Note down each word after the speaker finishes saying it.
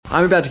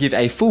I'm about to give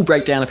a full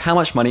breakdown of how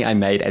much money I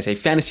made as a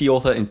fantasy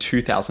author in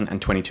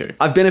 2022.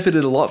 I've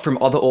benefited a lot from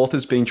other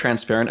authors being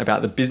transparent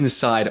about the business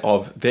side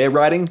of their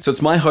writing, so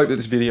it's my hope that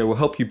this video will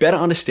help you better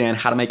understand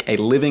how to make a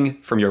living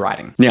from your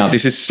writing. Now,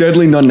 this is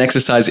certainly not an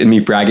exercise in me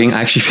bragging.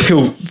 I actually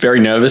feel very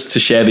nervous to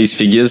share these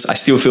figures. I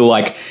still feel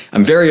like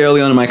I'm very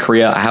early on in my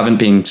career. I haven't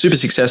been super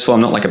successful.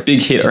 I'm not like a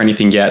big hit or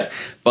anything yet.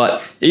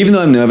 But even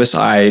though I'm nervous,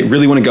 I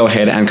really want to go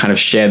ahead and kind of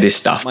share this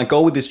stuff. My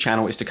goal with this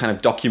channel is to kind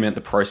of document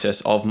the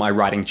process of my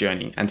writing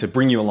journey and to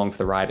bring you along for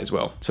the ride as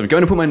well. So I'm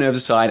going to put my nerves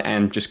aside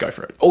and just go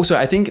for it. Also,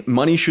 I think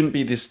money shouldn't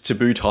be this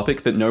taboo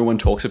topic that no one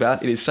talks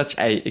about. It is such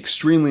an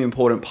extremely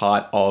important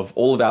part of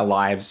all of our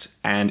lives,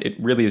 and it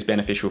really is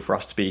beneficial for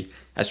us to be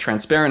as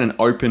transparent and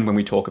open when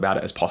we talk about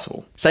it as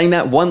possible. Saying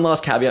that, one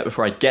last caveat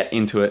before I get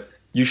into it.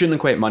 You shouldn't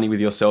equate money with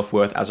your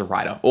self-worth as a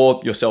writer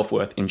or your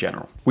self-worth in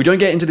general. We don't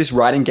get into this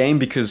writing game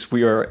because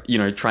we are,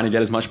 trying to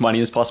get as much money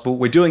as possible.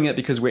 We're doing it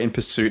because we're in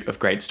pursuit of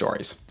great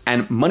stories.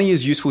 And money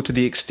is useful to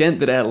the extent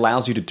that it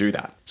allows you to do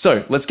that.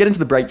 So let's get into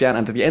the breakdown,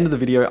 and at the end of the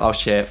video, I'll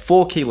share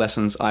 4 key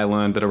lessons I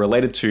learned that are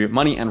related to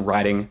money and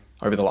writing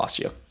over the last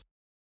year.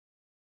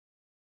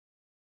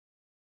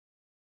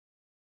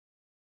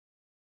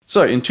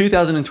 So in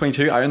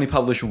 2022, I only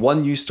published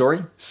one news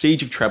story,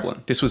 Siege of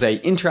Treblan. This was an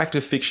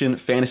interactive fiction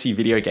fantasy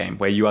video game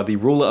where you are the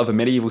ruler of a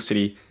medieval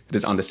city that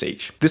is under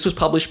siege. This was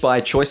published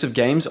by Choice of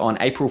Games on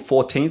April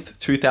 14th,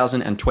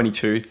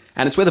 2022,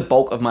 and it's where the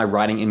bulk of my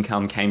writing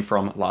income came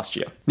from last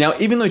year. Now,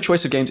 even though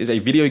Choice of Games is a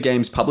video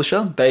games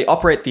publisher, they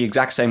operate the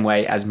exact same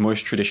way as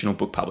most traditional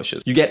book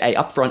publishers. You get an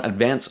upfront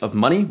advance of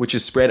money, which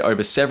is spread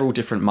over several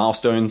different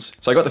milestones.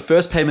 So I got the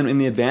first payment in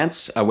the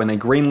advance when they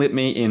greenlit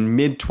me in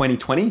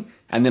mid-2020,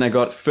 and then I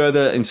got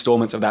further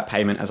installments of that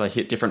payment as I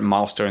hit different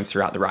milestones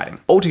throughout the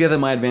writing. Altogether,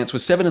 my advance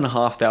was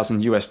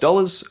 $7,500 US.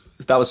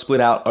 That was split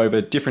out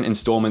over different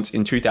installments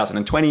in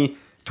 2020,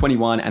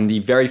 21, and the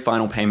very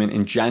final payment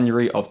in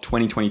January of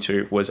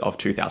 2022 was of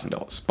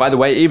 $2,000. By the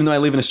way, even though I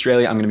live in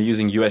Australia, I'm going to be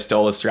using US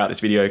dollars throughout this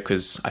video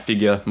because I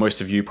figure most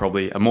of you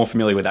probably are more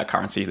familiar with that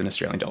currency than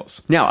Australian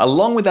dollars. Now,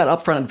 along with that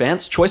upfront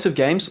advance, Choice of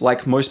Games,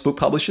 like most book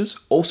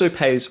publishers, also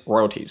pays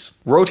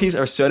royalties. Royalties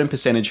are a certain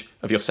percentage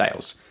of your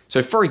sales.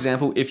 So for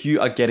example, if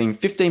you are getting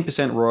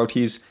 15%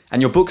 royalties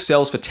and your book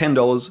sells for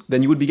 $10,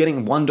 then you would be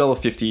getting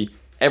 $1.50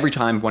 every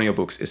time one of your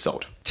books is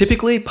sold.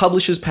 Typically,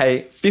 publishers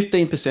pay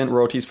 15%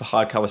 royalties for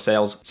hardcover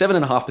sales,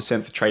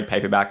 7.5% for trade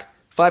paperback,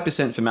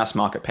 5% for mass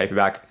market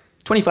paperback,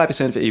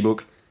 25% for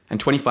ebook, and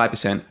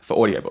 25% for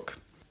audiobook.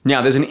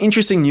 Now, there's an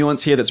interesting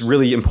nuance here that's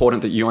really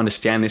important that you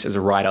understand this as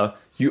a writer.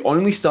 You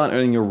only start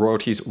earning your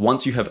royalties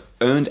once you have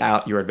earned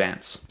out your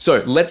advance.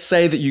 So let's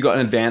say that you got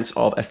an advance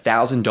of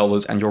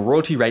 $1,000 and your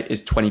royalty rate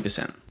is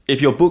 20%. If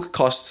your book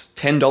costs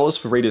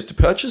 $10 for readers to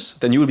purchase,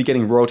 then you would be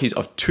getting royalties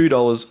of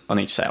 $2 on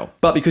each sale.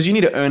 But because you need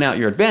to earn out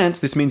your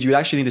advance, this means you would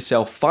actually need to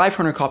sell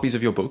 500 copies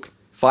of your book.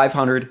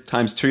 500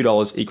 times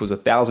 $2 equals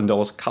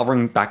 $1,000,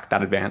 covering back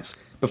that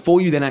advance, before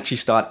you then actually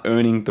start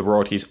earning the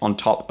royalties on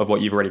top of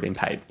what you've already been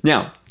paid.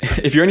 Now,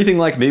 if you're anything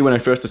like me when I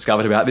first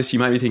discovered about this, you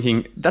might be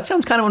thinking, that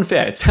sounds kind of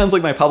unfair. It sounds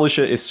like my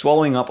publisher is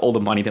swallowing up all the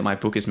money that my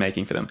book is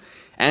making for them.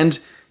 And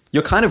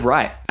you're kind of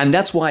right. And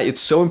that's why it's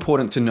so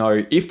important to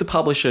know if the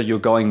publisher you're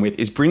going with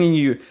is bringing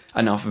you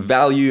enough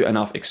value,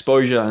 enough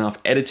exposure, enough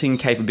editing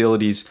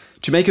capabilities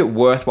to make it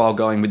worthwhile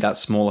going with that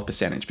smaller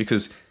percentage.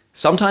 Because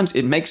sometimes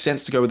it makes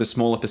sense to go with a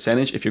smaller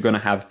percentage if you're going to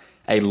have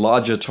a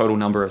larger total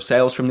number of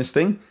sales from this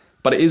thing.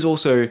 But it is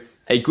also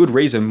a good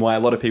reason why a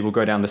lot of people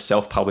go down the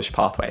self-published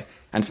pathway.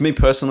 And for me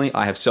personally,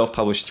 I have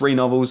self-published 3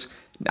 novels.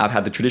 I've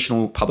had the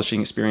traditional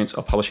publishing experience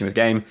of publishing the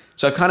game.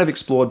 So I've kind of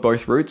explored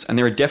both routes, and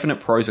there are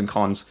definite pros and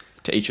cons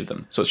to each of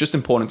them. So it's just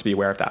important to be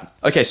aware of that.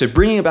 Okay, so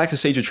bringing it back to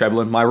Siege of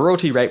Treblan, my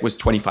royalty rate was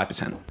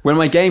 25%. When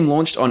my game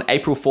launched on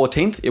April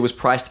 14th, it was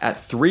priced at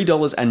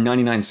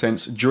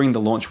 $3.99 during the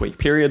launch week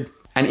period.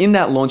 And in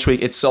that launch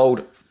week, it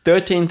sold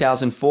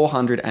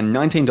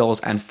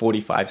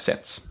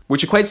 $13,419.45,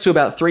 which equates to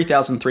about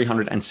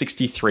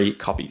 3,363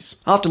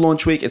 copies. After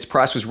launch week, its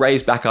price was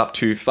raised back up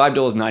to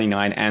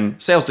 $5.99 and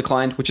sales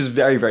declined, which is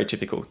very, very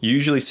typical. You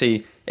usually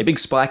see a big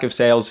spike of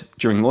sales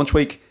during launch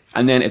week,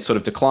 and then it sort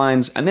of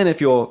declines. And then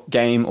if your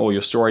game or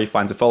your story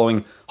finds a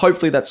following,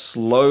 hopefully that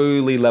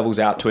slowly levels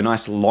out to a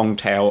nice long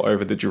tail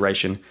over the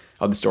duration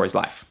of the story's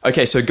life.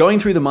 Okay, so going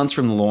through the months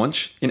from the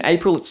launch, in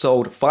April it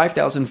sold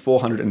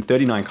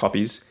 5,439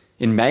 copies.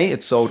 In May,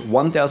 it sold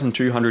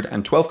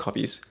 1,212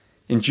 copies.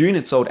 In June,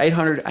 it sold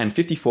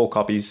 854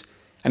 copies.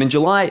 And in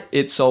July,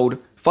 it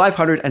sold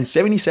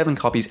 577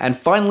 copies and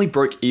finally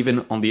broke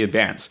even on the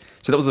advance.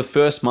 So that was the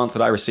first month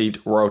that I received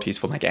royalties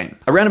for my game.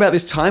 Around about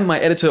this time, my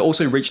editor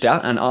also reached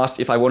out and asked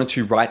if I wanted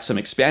to write some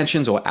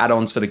expansions or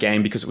add-ons for the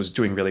game because it was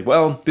doing really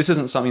well. This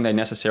isn't something they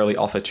necessarily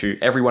offer to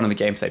every one of the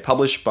games they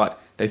publish, but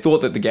they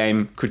thought that the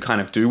game could kind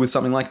of do with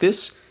something like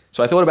this.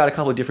 So I thought about a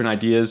couple of different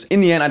ideas.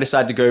 In the end, I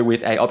decided to go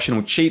with a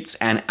optional cheats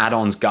and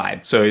add-ons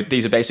guide. So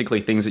these are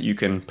basically things that you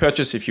can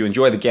purchase if you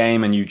enjoy the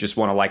game and you just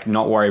want to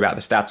not worry about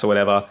the stats or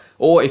whatever,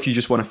 or if you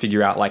just want to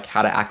figure out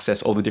how to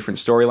access all the different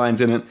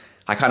storylines in it.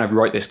 I kind of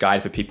wrote this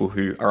guide for people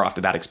who are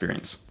after that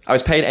experience. I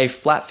was paid a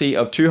flat fee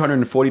of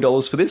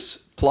 $240 for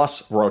this,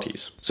 plus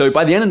royalties. So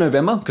by the end of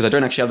November, because I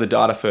don't actually have the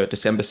data for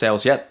December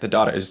sales yet, the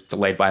data is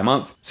delayed by a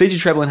month, Siege of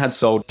Treblinka had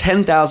sold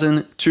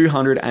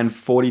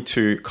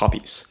 10,242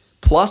 copies,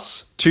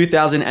 plus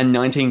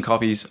 2,019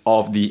 copies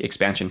of the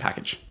expansion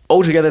package.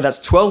 Altogether,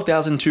 that's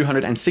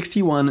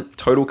 12,261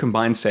 total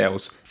combined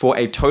sales for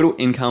a total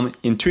income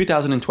in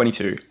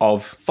 2022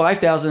 of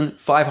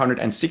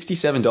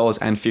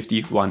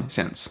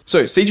 $5,567.51.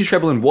 So Siege of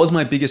Treblinka was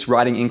my biggest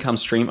writing income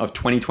stream of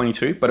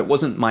 2022, but it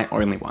wasn't my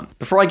only one.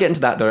 Before I get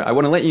into that though, I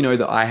want to let you know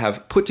that I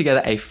have put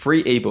together a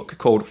free ebook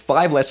called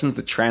 5 Lessons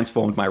That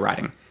Transformed My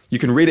Writing. You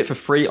can read it for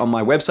free on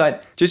my website.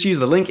 Just use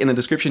the link in the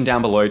description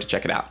down below to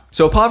check it out.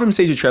 So apart from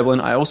Siege of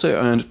Treblinka, I also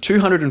earned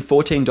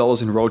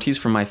 $214 in royalties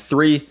from my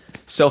 3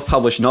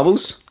 self-published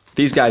novels,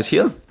 these guys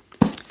here.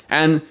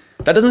 And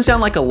that doesn't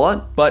sound like a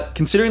lot, but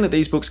considering that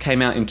these books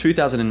came out in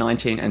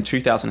 2019 and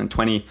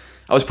 2020,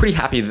 I was pretty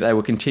happy that they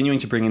were continuing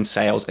to bring in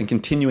sales and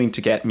continuing to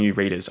get new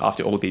readers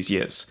after all these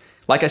years.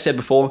 Like I said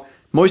before,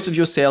 most of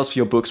your sales for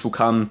your books will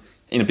come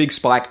in a big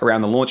spike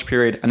around the launch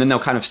period, and then they'll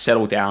kind of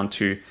settle down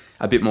to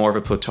a bit more of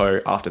a plateau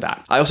after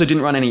that. I also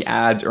didn't run any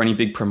ads or any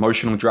big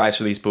promotional drives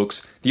for these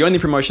books. The only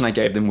promotion I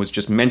gave them was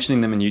just mentioning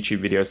them in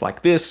YouTube videos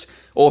like this,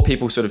 or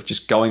people sort of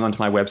just going onto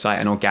my website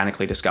and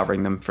organically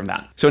discovering them from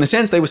that. So in a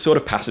sense, they were sort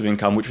of passive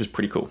income, which was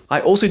pretty cool.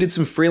 I also did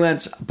some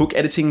freelance book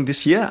editing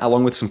this year,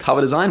 along with some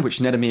cover design,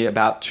 which netted me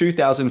about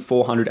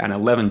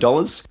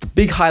 $2,411. The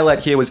big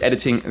highlight here was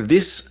editing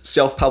this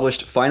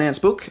self-published finance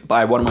book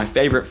by one of my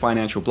favorite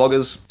financial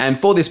bloggers. And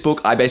for this book,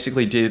 I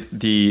basically did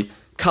the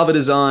cover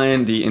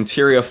design, the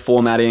interior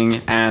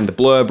formatting, and the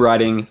blurb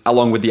writing,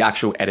 along with the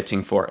actual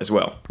editing for it as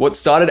well. What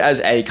started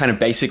as a kind of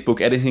basic book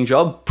editing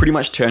job pretty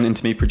much turned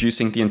into me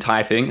producing the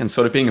entire thing and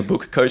sort of being a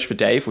book coach for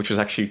Dave, which was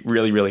actually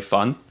really, really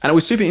fun. And it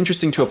was super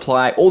interesting to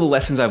apply all the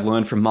lessons I've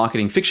learned from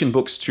marketing fiction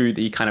books to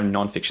the kind of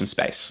non-fiction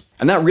space.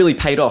 And that really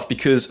paid off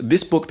because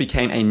this book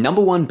became a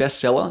 #1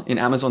 bestseller in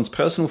Amazon's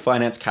personal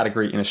finance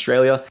category in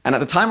Australia. And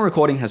at the time of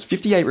recording has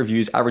 58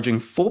 reviews, averaging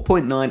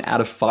 4.9 out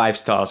of 5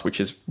 stars,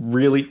 which is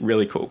really,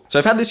 really cool. So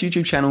I've had this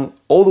YouTube channel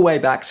all the way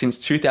back since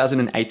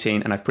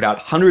 2018, and I've put out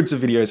hundreds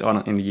of videos on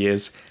it in the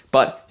years,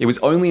 but it was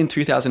only in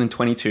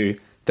 2022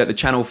 that the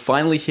channel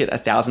finally hit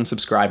 1,000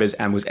 subscribers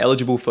and was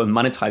eligible for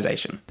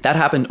monetization. That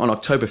happened on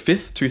October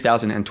 5th,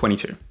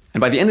 2022. And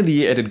by the end of the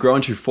year, it had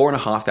grown to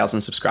 4,500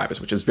 subscribers,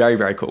 which is very,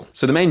 very cool.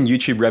 So the main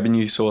YouTube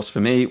revenue source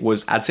for me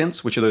was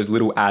AdSense, which are those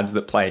little ads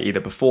that play either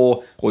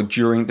before or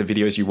during the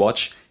videos you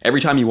watch. Every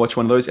time you watch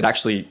one of those, it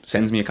actually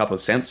sends me a couple of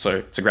cents, so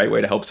it's a great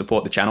way to help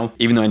support the channel,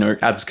 even though I know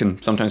ads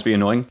can sometimes be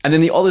annoying. And then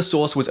the other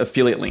source was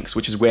affiliate links,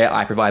 which is where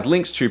I provide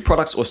links to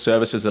products or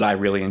services that I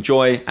really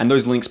enjoy, and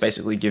those links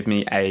basically give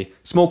me a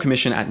small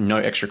commission at no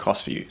extra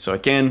cost for you. So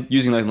again,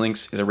 using those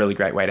links is a really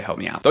great way to help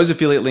me out. Those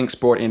affiliate links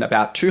brought in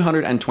about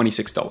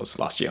 $226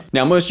 last year.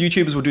 Now, most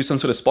YouTubers will do some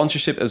sort of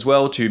sponsorship as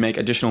well to make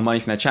additional money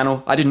from their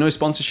channel. I did no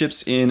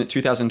sponsorships in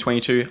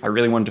 2022. I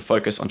really wanted to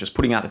focus on just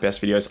putting out the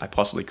best videos I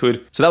possibly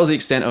could. So that was the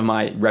extent of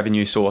my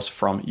revenue source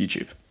from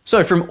YouTube.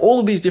 So from all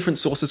of these different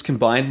sources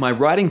combined, my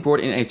writing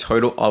brought in a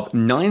total of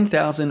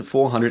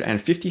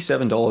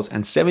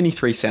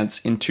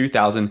 $9,457.73 in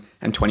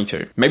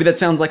 2022. Maybe that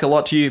sounds like a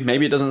lot to you,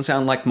 maybe it doesn't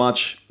sound like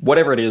much,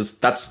 whatever it is,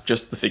 that's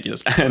just the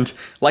figures. And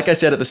like I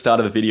said at the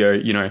start of the video,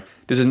 you know,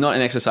 this is not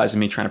an exercise of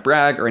me trying to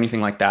brag or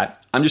anything like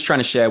that. I'm just trying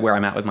to share where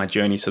I'm at with my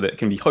journey so that it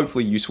can be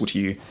hopefully useful to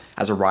you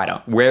as a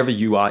writer, wherever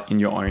you are in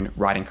your own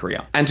writing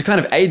career. And to kind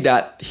of aid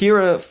that,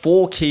 here are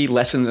 4 key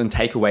lessons and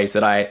takeaways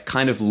that I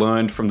kind of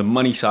learned from the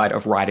money side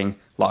of writing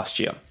last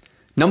year.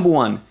 Number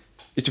 1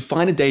 is to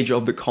find a day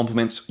job that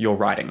complements your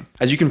writing.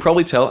 As you can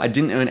probably tell, I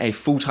didn't earn a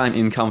full-time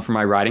income from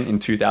my writing in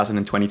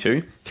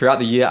 2022. Throughout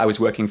the year, I was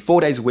working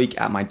 4 days a week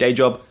at my day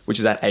job, which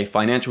is at a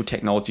financial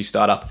technology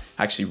startup.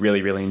 I actually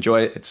really, really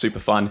enjoy it. It's super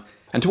fun.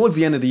 And towards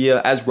the end of the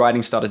year, as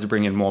writing started to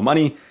bring in more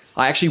money,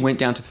 I actually went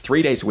down to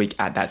 3 days a week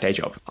at that day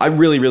job. I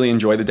really, really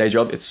enjoy the day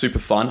job. It's super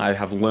fun. I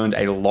have learned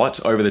a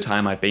lot over the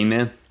time I've been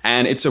there,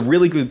 and it's a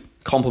really good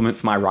complement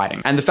for my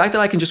writing. And the fact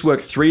that I can just work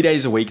 3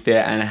 days a week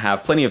there and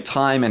have plenty of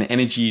time and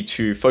energy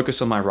to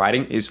focus on my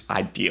writing is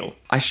ideal.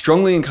 I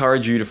strongly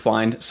encourage you to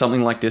find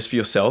something like this for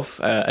yourself,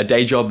 a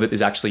day job that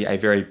is actually a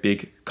very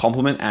big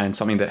complement and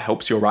something that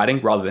helps your writing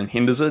rather than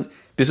hinders it.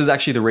 This is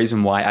actually the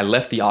reason why I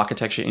left the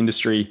architecture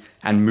industry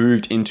and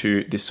moved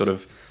into this sort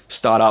of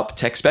startup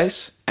tech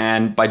space.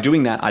 And by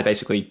doing that, I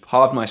basically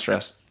halved my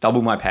stress,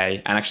 doubled my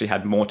pay, and actually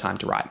had more time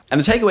to write.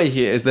 And the takeaway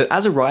here is that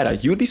as a writer,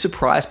 you would be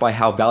surprised by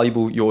how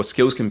valuable your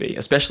skills can be,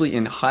 especially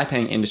in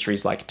high-paying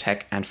industries like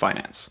tech and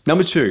finance.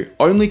 Number 2,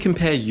 only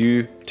compare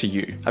you to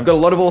you. I've got a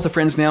lot of author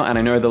friends now, and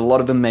I know that a lot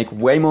of them make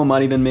way more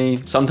money than me,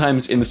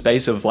 sometimes in the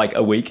space of like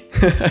a week.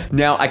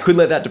 Now, I could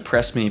let that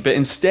depress me, but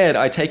instead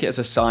I take it as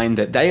a sign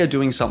that they are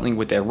doing something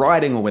with their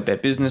writing or with their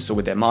business or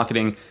with their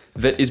marketing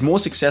that is more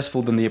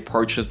successful than the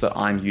approaches that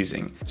I'm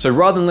using. So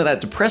rather than let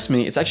that depress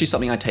me, it's actually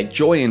something I take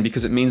joy in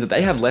because it means that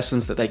they have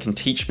lessons that they can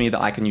teach me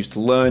that I can use to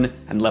learn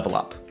and level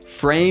up.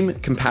 Frame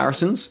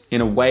comparisons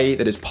in a way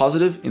that is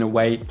positive, in a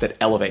way that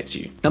elevates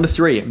you. Number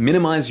 3,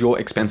 minimize your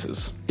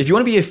expenses. If you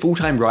want to be a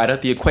full-time writer,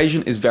 the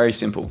equation is very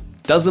simple.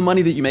 Does the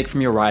money that you make from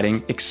your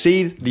writing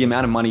exceed the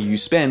amount of money you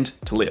spend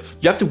to live?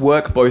 You have to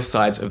work both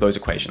sides of those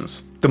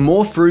equations. The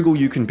more frugal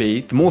you can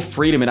be, the more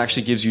freedom it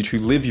actually gives you to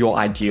live your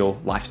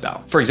ideal lifestyle.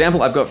 For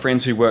example, I've got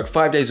friends who work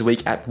 5 days a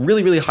week at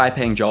really, really high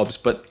paying jobs,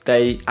 but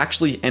they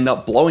actually end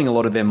up blowing a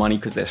lot of their money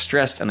because they're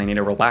stressed and they need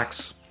to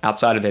relax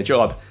outside of their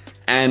job.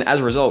 And as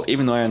a result,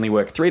 even though I only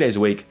work 3 days a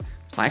week,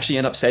 I actually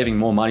end up saving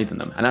more money than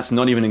them. And that's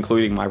not even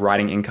including my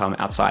writing income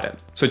outside it.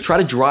 So try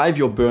to drive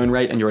your burn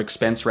rate and your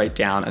expense rate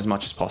down as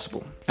much as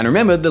possible. And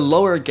remember, the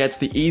lower it gets,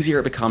 the easier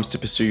it becomes to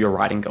pursue your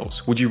writing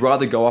goals. Would you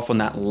rather go off on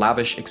that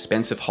lavish,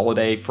 expensive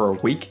holiday for a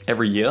week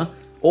every year?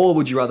 Or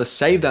would you rather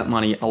save that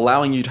money,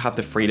 allowing you to have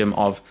the freedom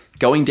of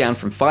going down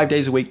from 5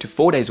 days a week to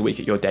 4 days a week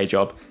at your day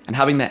job and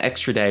having that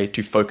extra day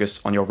to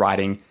focus on your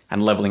writing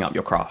and leveling up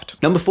your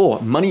craft? Number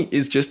 4, money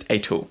is just a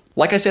tool.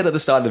 Like I said at the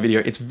start of the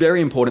video, it's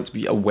very important to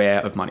be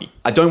aware of money.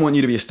 I don't want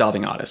you to be a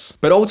starving artist,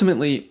 but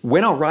ultimately,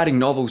 we're not writing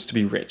novels to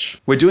be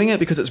rich. We're doing it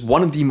because it's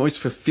one of the most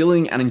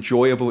fulfilling and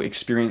enjoyable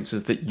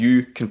experiences that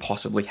you can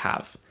possibly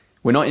have.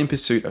 We're not in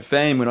pursuit of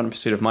fame, we're not in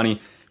pursuit of money.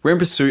 We're in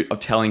pursuit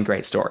of telling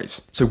great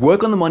stories. So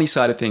work on the money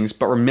side of things,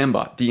 but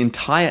remember, the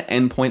entire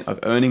endpoint of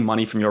earning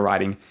money from your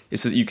writing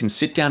is so that you can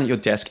sit down at your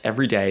desk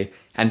every day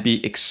and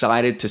be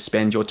excited to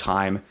spend your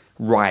time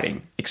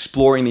writing,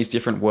 exploring these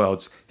different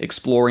worlds,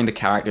 exploring the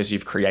characters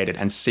you've created,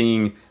 and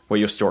seeing where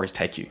your stories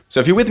take you. So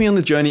if you're with me on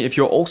the journey, if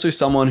you're also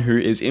someone who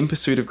is in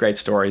pursuit of great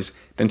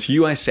stories, then to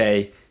you I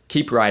say,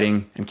 keep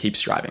writing and keep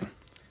striving.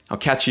 I'll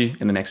catch you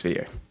in the next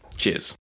video. Cheers.